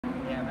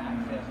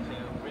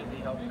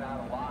helps out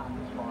a lot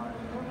as far as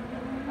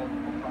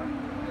multiple cars.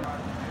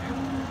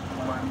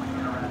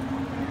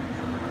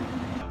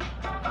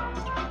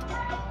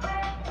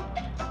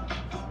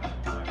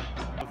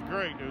 It was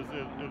great.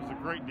 It was a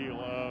great deal.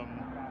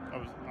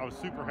 I was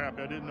super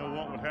happy. I didn't know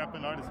what would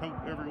happen. I just hope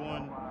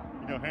everyone,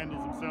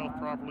 handles himself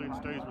properly and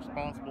stays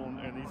responsible,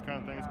 and these kind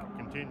of things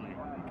can continue.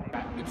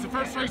 It's the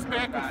first race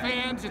back with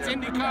fans. It's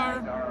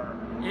IndyCar,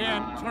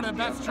 and it's one of the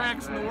best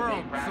tracks in the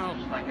world. So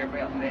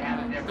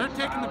they're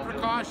taking the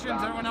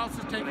precautions. Everyone else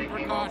is taking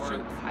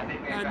precautions,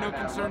 and no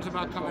concerns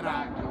about coming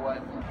out.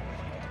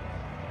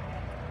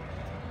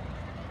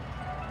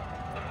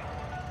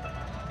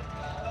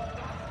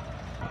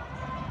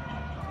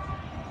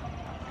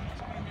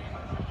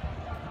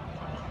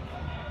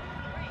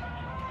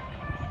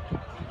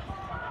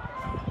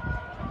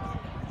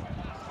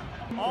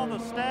 All the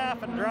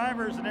staff and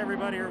drivers and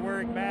everybody are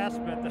wearing masks,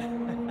 but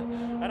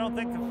I don't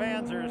think the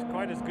fans are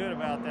quite as good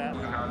about that.